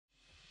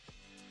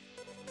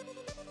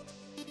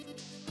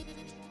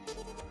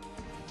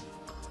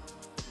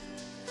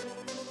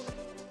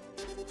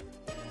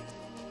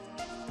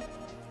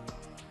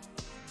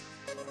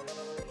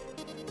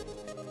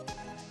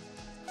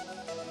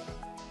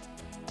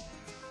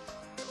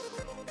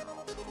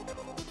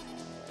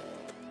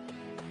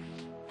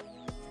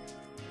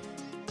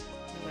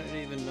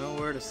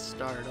where to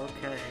start,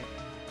 okay.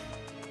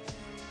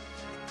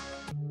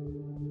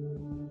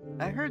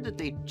 I heard that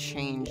they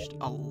changed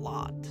a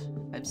lot.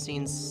 I've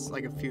seen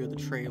like a few of the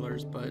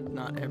trailers, but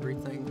not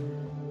everything.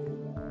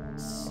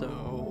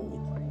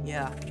 So,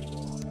 yeah.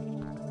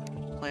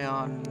 Play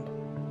on...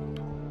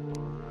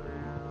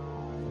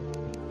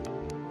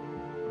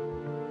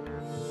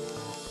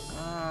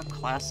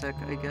 classic,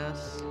 I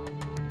guess.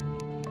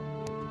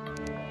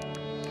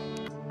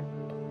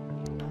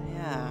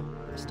 Yeah,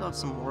 I still have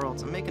some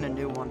worlds. I'm making a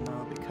new one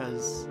though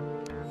because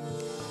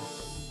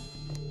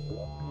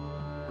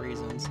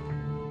reasons.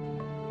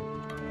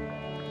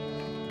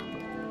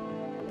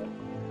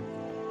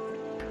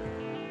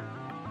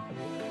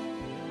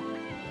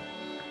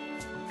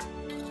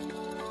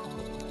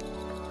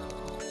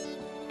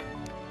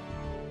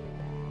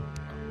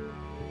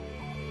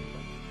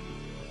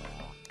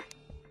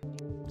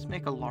 Let's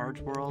make a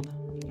large world,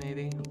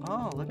 maybe.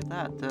 Oh, look at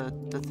that.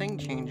 The thing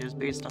changes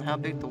based on how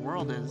big the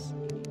world is.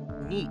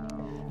 Neat.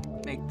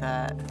 Make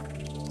that.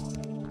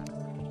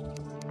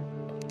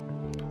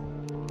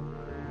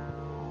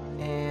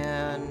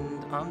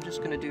 And I'm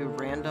just gonna do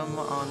random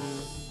on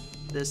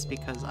this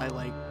because I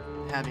like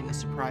having the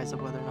surprise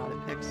of whether or not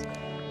it picks.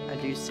 I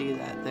do see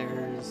that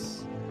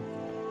there's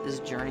this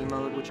journey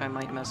mode, which I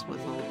might mess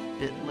with a little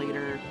bit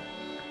later.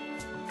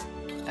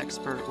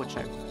 Expert, which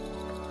I've...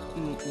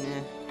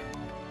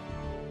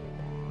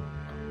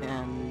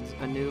 And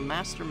a new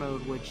master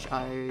mode, which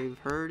I've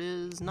heard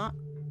is not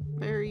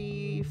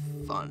very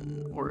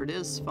fun. Or it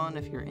is fun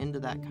if you're into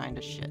that kind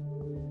of shit.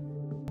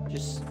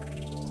 Just...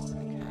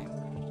 okay.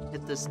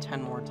 Hit this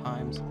 10 more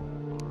times.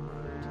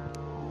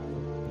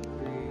 1, 2,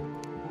 3,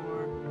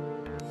 4,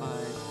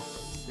 5,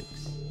 6,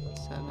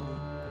 7,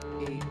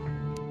 8,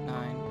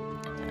 9,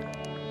 10.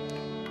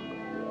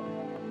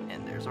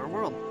 And there's our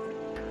world.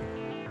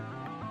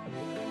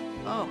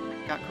 Oh,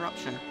 got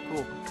corruption.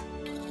 Cool.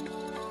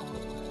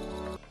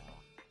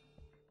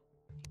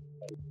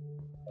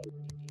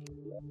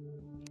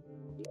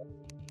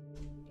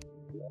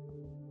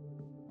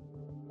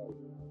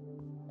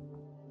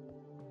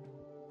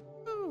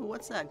 Ooh,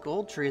 what's that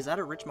gold tree? Is that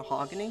a rich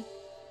mahogany?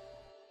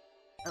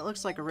 That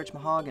looks like a rich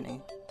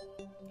mahogany.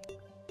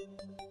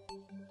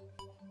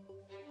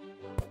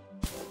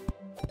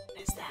 What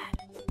is that?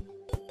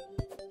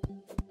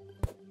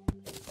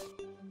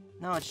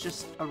 No, it's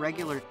just a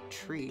regular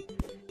tree.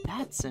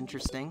 That's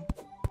interesting.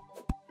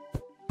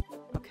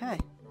 Okay,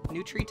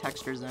 new tree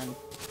textures then.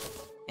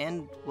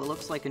 And what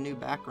looks like a new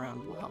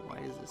background. Wow, why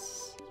is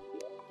this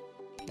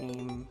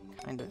game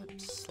kinda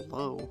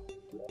slow?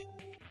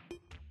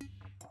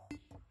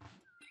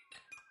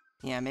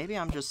 Yeah, maybe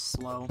I'm just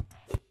slow.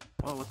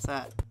 Whoa, what's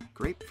that?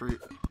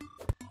 Grapefruit.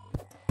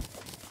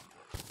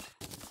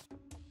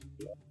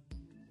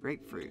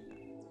 Grapefruit.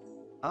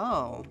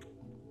 Oh.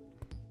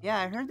 Yeah,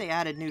 I heard they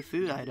added new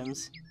food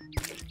items.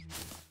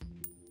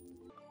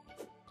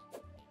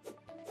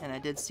 And I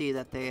did see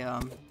that they,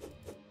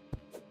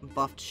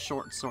 buffed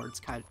short swords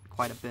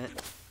quite a bit.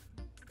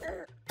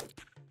 I'm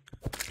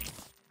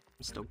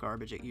still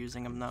garbage at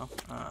using them, though.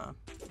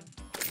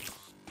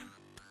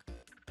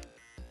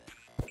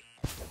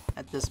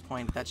 At this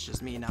point, that's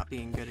just me not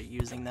being good at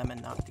using them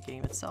and not the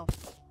game itself.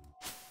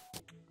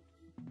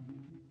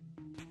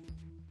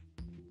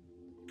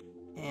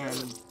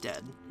 And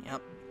dead.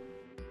 Yep.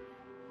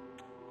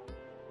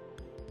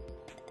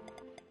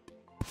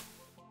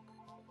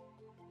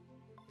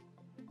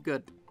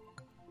 Good.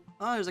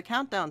 Oh, there's a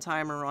countdown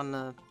timer on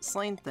the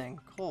slain thing.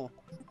 Cool.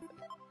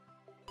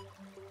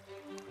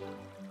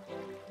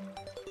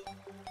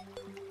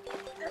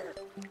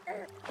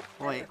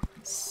 Wait.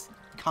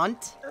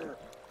 Cunt?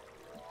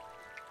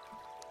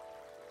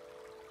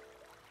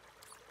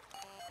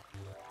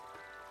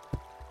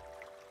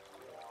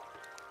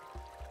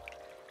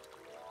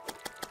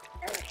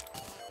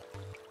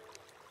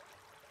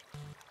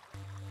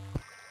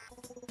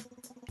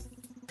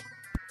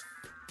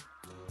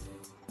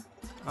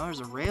 Oh,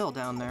 there's a rail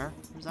down there.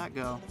 Where's that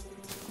go?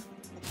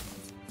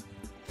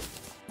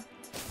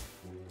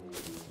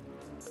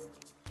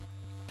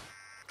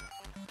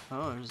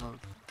 Oh, there's a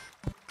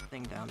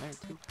thing down there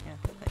too. Yeah,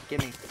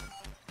 gimme.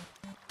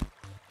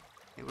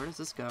 Okay, where does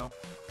this go?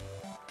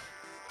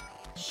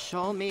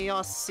 Show me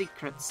your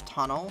secrets,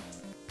 tunnel.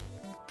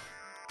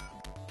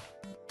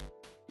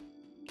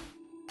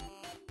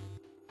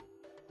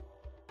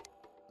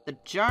 The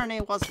journey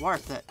was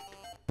worth it.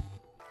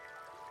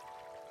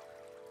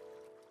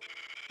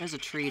 There's a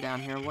tree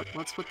down here.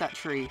 What's with that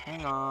tree?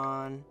 Hang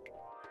on.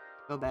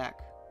 Go back.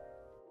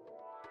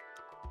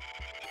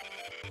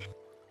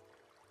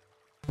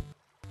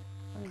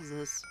 What is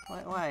this?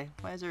 Why?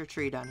 Why is there a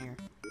tree down here?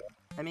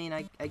 I mean,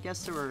 I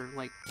guess there were,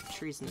 like,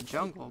 trees in the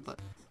jungle, but...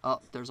 Oh,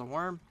 there's a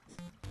worm.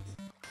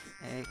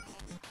 Hey.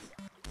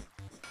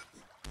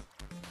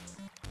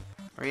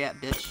 Where you at,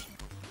 bitch?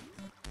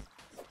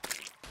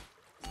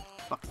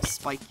 Fucking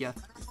spike ya.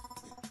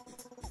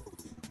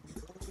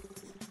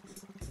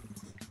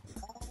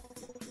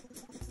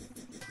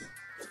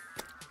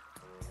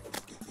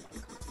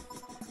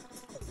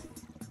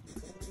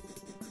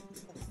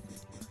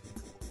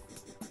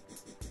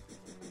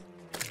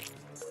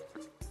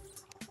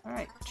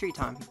 tree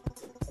time.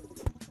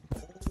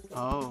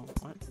 Oh,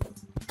 what?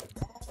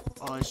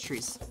 Oh, this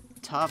tree's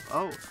tough.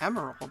 Oh,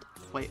 emerald.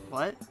 Wait,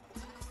 what?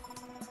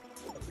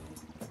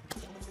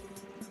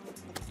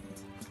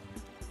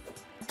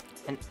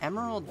 An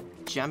emerald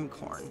gem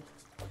corn.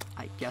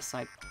 I guess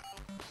I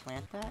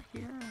plant that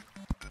here?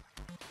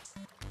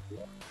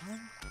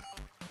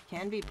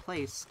 Can be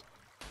placed.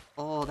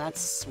 Oh,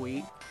 that's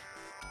sweet.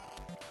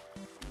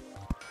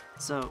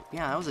 So,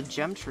 yeah, that was a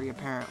gem tree,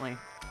 apparently.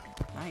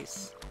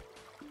 Nice.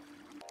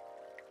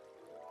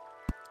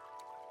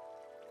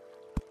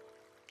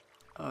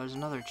 Oh, there's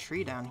another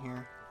tree down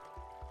here.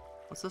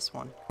 What's this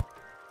one?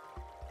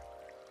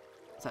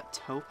 Is that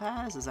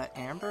topaz? Is that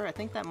amber? I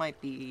think that might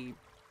be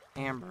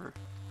amber.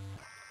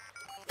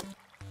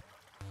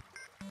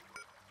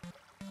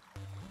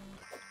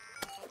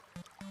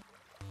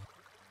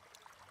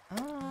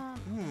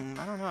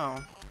 I don't know.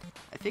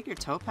 I figure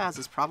topaz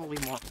is probably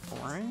more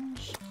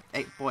orange?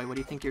 Hey, boy, what do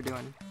you think you're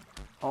doing?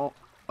 Oh,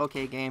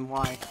 okay, game,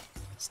 why?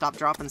 Stop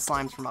dropping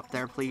slimes from up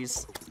there,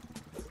 please.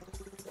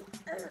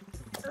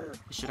 You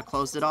should have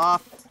closed it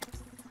off.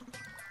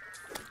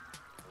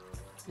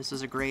 This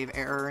is a grave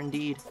error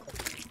indeed.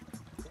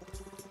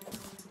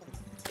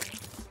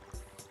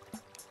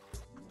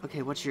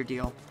 Okay, what's your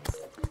deal?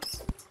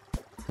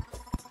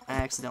 I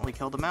accidentally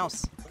killed a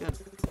mouse. Good.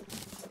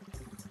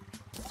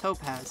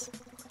 Topaz.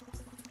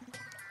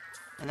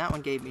 And that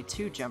one gave me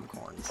 2 gem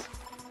corns.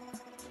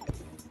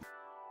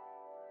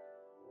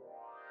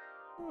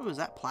 Ooh, is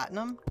that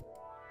platinum?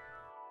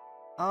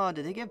 Oh,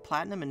 did they give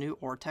platinum a new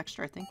ore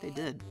texture? I think they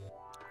did.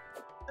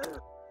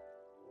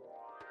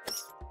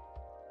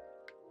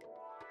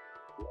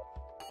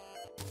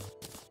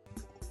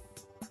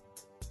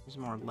 There's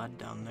more lead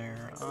down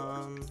there.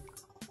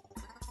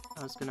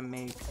 I was gonna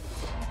make...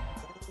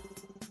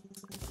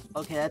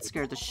 Okay, that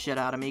scared the shit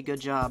out of me.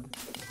 Good job.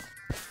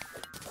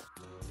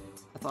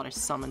 I thought I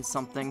summoned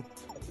something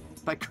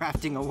by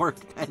crafting a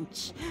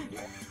workbench.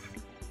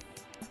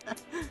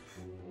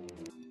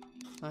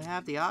 So I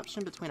have the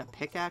option between a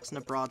pickaxe and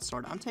a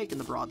broadsword. I'm taking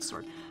the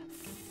broadsword.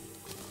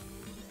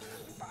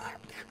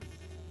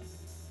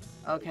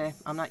 Okay,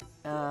 I'm not,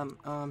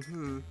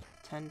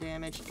 10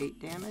 damage, 8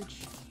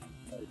 damage?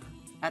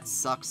 That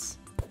sucks.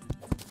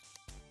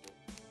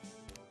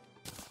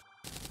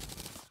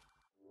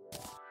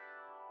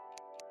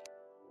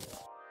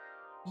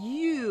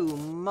 You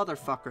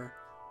motherfucker.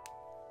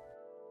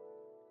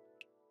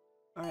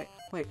 Alright,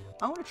 wait,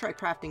 I want to try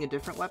crafting a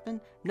different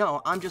weapon?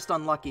 No, I'm just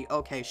unlucky.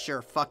 Okay,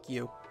 sure, fuck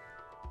you.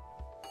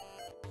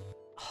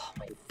 Oh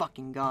my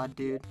fucking god,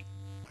 dude.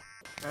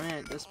 I mean,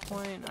 at this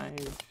point, I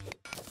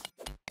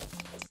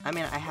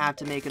have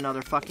to make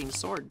another fucking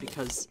sword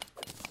because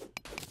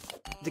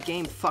the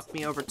game fucked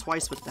me over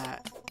twice with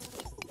that.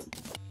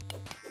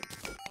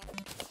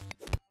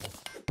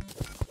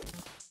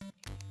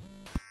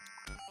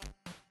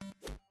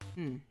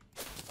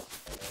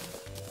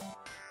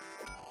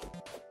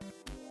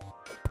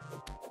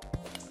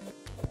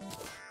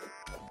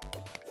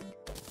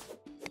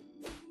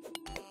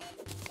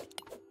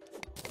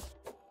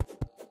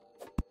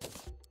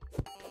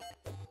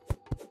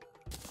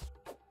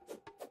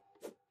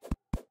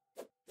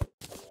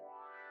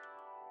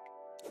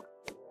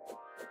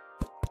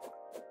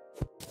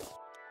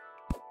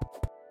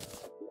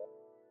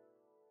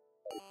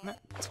 I'm at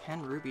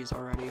 10 rubies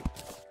already.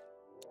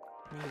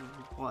 I need,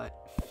 what,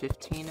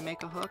 15 to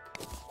make a hook?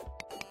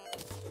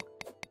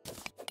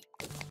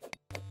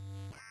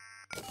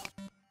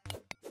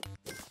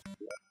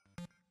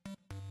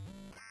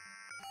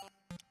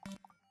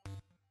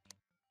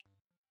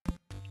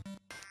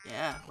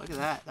 Yeah, look at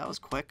that. That was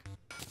quick.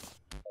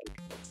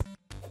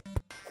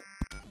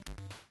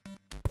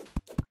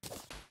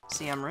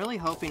 See, I'm really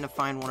hoping to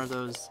find one of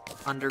those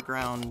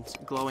underground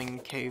glowing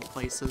cave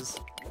places.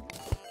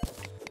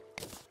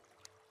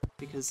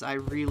 Because I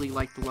really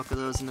like the look of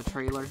those in the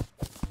trailer.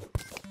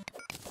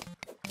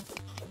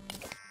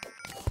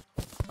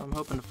 I'm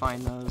hoping to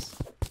find those.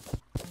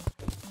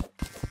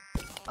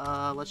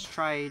 Let's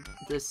try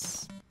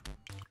this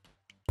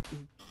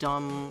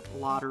dumb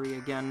lottery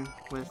again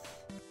with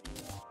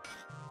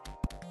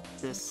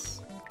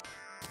this.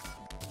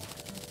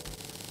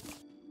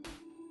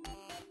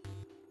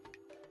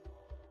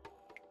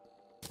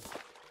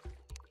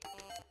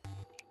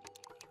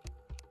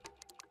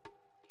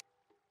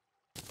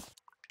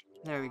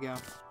 There we go.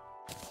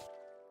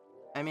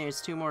 I mean,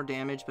 it's 2 more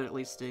damage, but at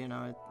least, you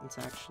know, it's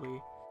actually...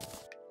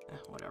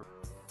 whatever.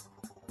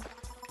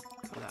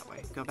 Go that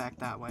way. Go back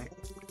that way.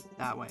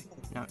 That way.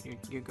 No,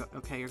 you're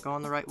okay, you're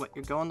going the right way.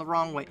 You're going the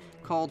wrong way.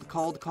 Cold,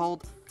 cold,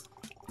 cold.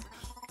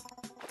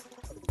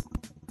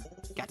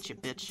 Gotcha,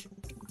 bitch.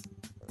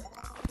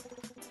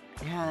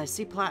 Yeah, I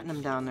see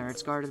platinum down there.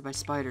 It's guarded by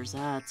spiders.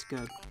 That's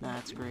good.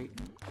 That's great.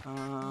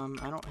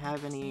 I don't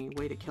have any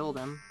way to kill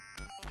them.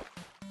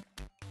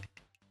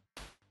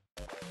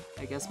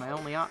 I guess my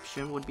only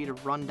option would be to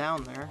run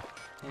down there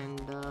and,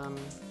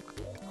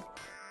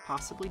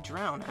 possibly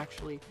drown,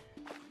 actually.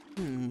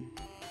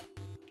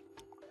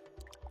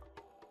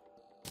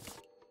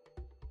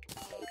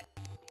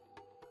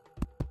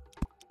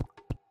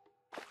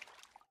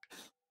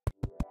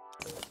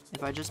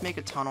 If I just make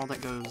a tunnel that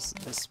goes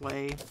this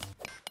way,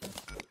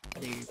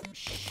 they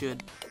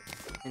should,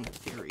 in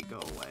theory, go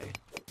away.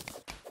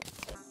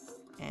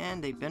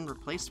 And they've been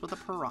replaced with a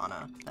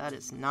piranha. That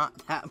is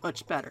not that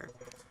much better.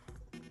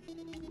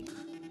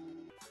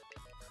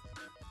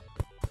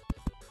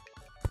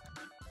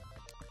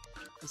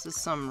 This is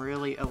some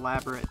really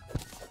elaborate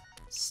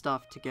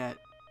stuff to get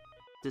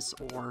this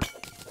ore.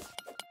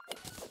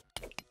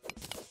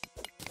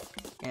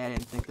 Yeah, I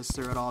didn't think this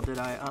through at all, did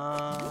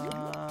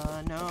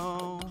I?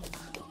 No.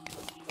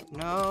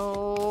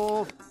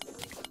 No!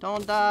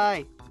 Don't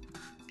die!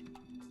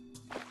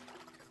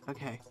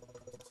 Okay.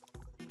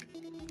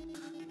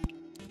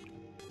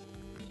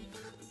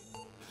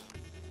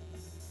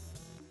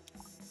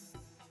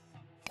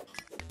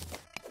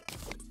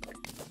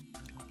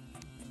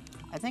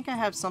 I think I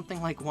have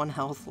something like 1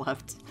 health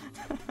left.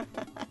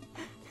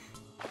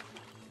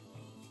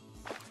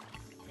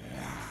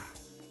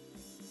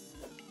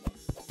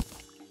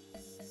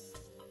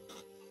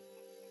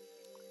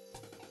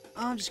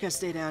 I'm just gonna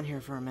stay down here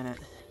for a minute.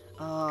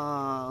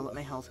 Let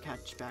my health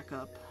catch back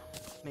up.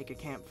 Make a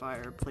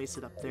campfire, place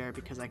it up there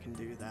because I can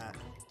do that.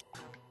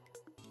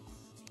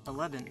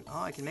 11.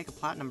 Oh, I can make a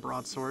platinum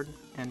broadsword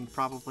and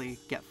probably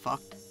get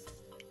fucked.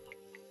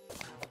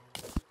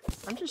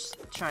 I'm just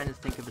trying to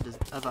think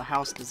of a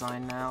house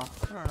design now.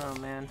 I don't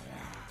know, man.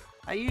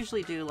 I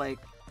usually do like...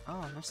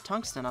 Oh, there's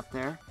tungsten up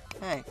there.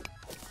 Hey.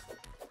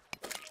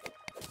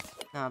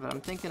 No, but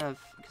I'm thinking of...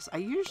 Because I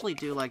usually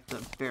do like the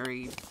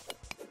very...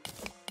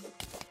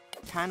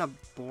 kind of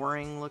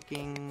boring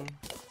looking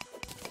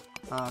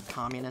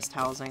communist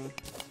housing.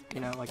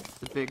 You know, like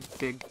the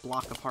big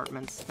block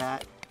apartments.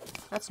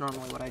 That's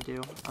normally what I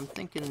do. I'm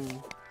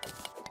thinking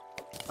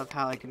of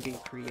how I can be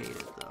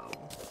creative, though.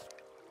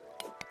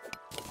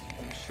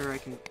 I'm sure I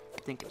can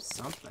think of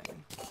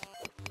something.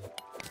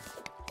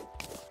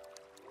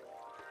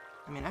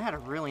 I mean, I had a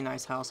really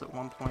nice house at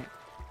one point.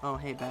 Oh,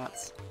 hey,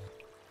 bats.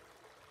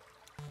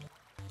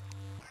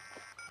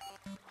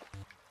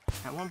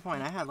 At one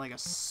point, I had like a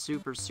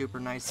super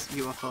nice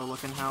UFO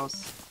looking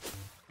house,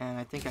 and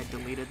I think I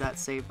deleted that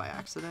save by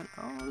accident.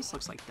 Oh, this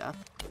looks like death.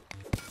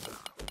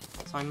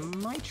 So I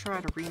might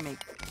try to remake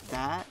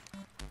that.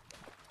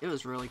 It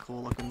was really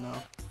cool looking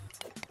though.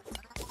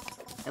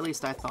 At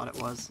least I thought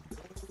it was.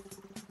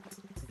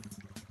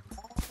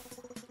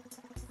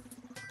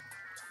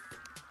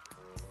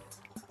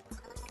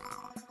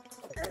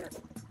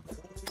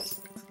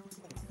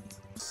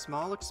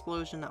 Small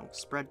explosion that will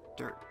spread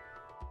dirt.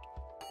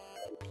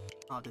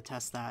 I'll have to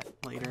test that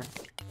later.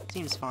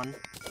 Seems fun.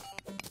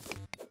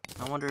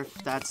 I wonder if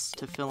that's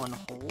to fill in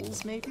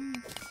holes, maybe?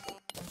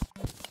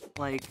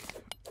 Like,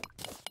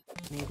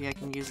 maybe I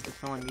can use it to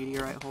fill in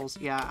meteorite holes.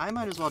 Yeah, I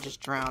might as well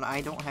just drown. I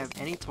don't have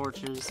any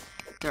torches.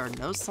 There are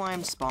no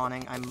slimes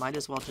spawning. I might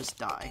as well just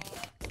die.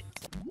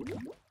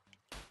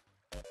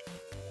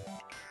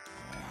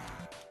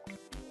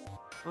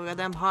 Look at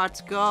them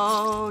hearts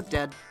go!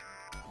 Dead.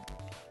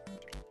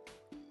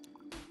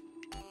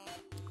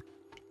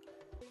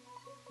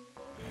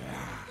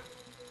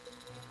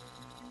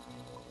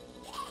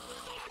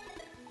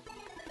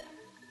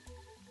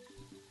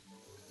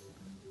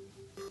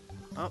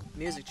 Oh,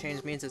 music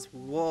change means it's...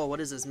 Whoa, what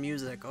is this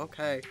music?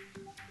 Okay.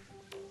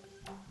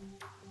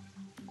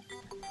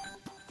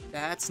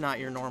 That's not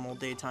your normal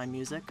daytime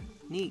music.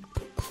 Neat.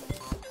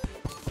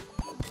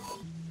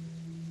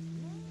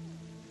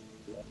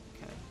 Okay.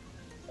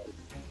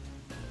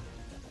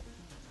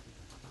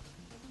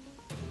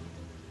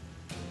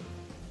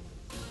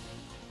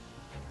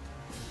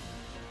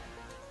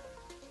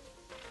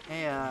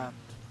 Hey,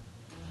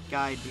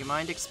 guy, do you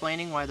mind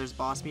explaining why there's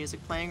boss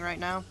music playing right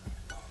now?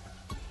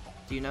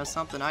 Do you know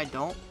something I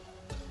don't?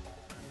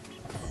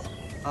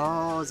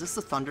 Oh, is this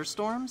the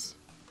thunderstorms?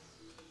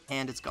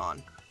 And it's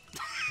gone.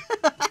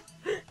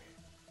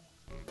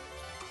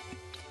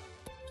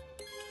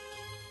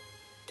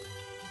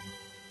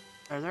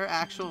 Are there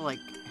actual, like,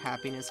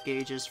 happiness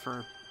gauges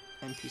for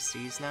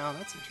NPCs now?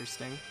 That's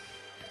interesting.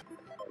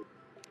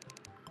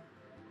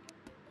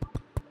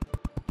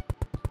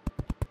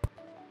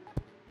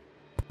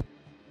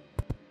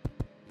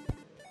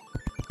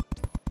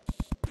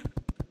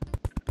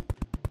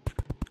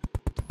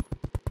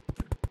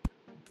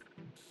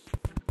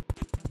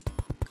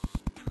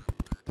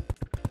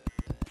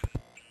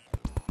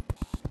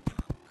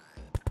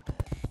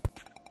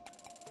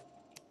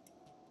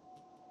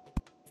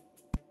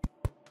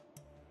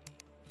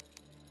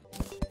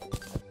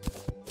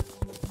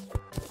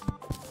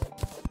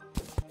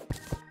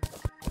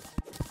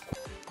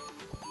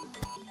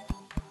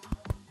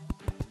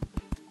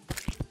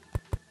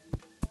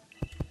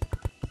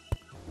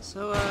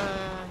 So,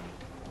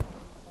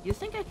 you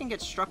think I can get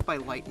struck by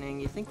lightning?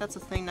 You think that's a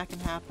thing that can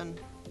happen?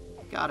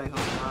 God, I hope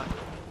not.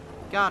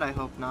 God, I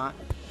hope not.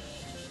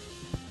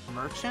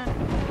 Merchant?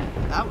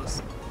 That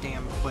was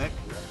damn quick.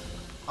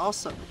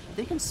 Also,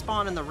 they can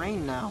spawn in the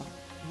rain now.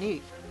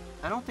 Neat.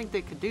 I don't think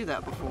they could do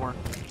that before.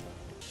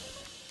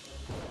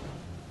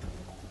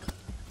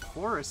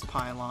 Forest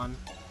pylon.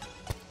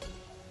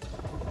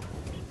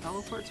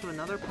 Teleport to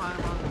another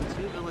pylon in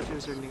 2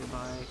 villagers are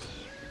nearby.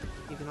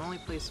 You can only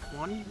place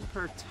 1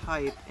 per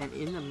type and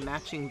in the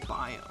matching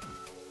biome.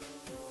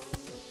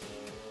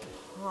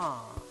 Huh.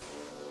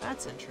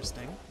 That's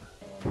interesting.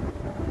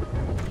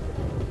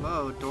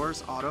 Whoa,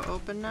 doors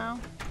auto-open now?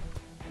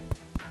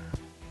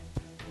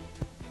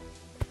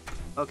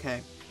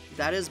 Okay,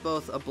 that is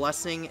both a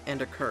blessing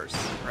and a curse,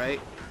 right?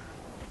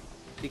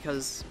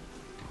 Because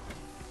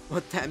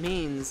what that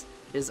means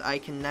is I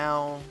can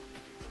now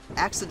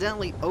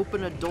accidentally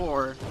open a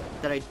door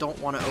that I don't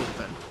want to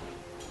open.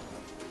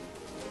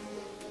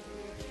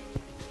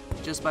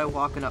 Just by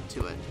walking up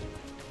to it.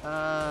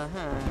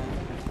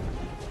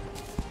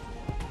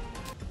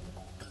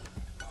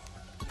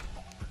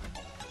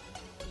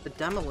 The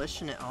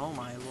demolition, oh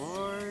my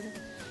lord.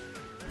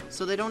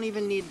 So they don't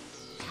even need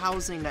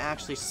housing to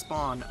actually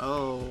spawn.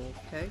 Oh,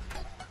 okay.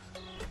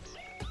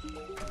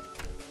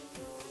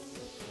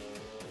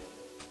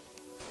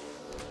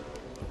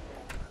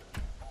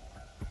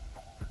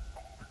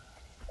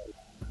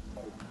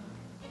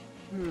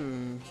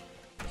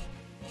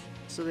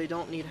 So they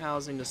don't need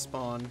housing to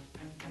spawn,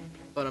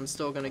 but I'm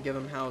still gonna give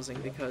them housing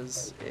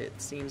because it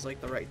seems like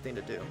the right thing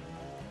to do.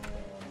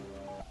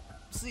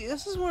 See,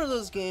 this is one of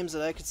those games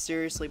that I could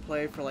seriously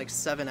play for like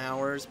 7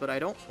 hours, but I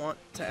don't want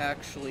to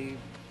actually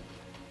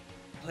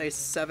play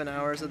 7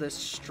 hours of this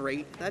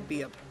straight. That'd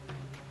be a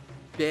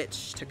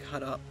bitch to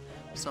cut up,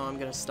 so I'm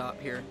gonna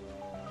stop here.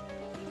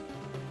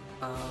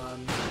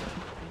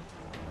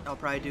 I'll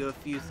probably do a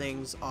few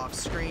things off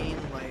screen,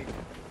 like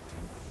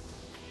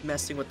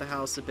messing with the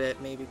house a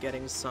bit, maybe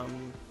getting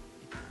some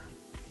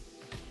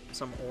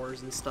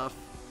ores and stuff,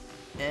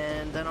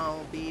 and then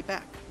I'll be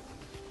back.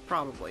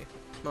 Probably.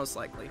 Most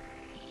likely.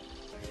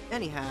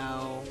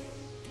 Anyhow,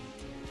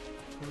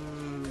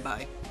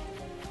 bye.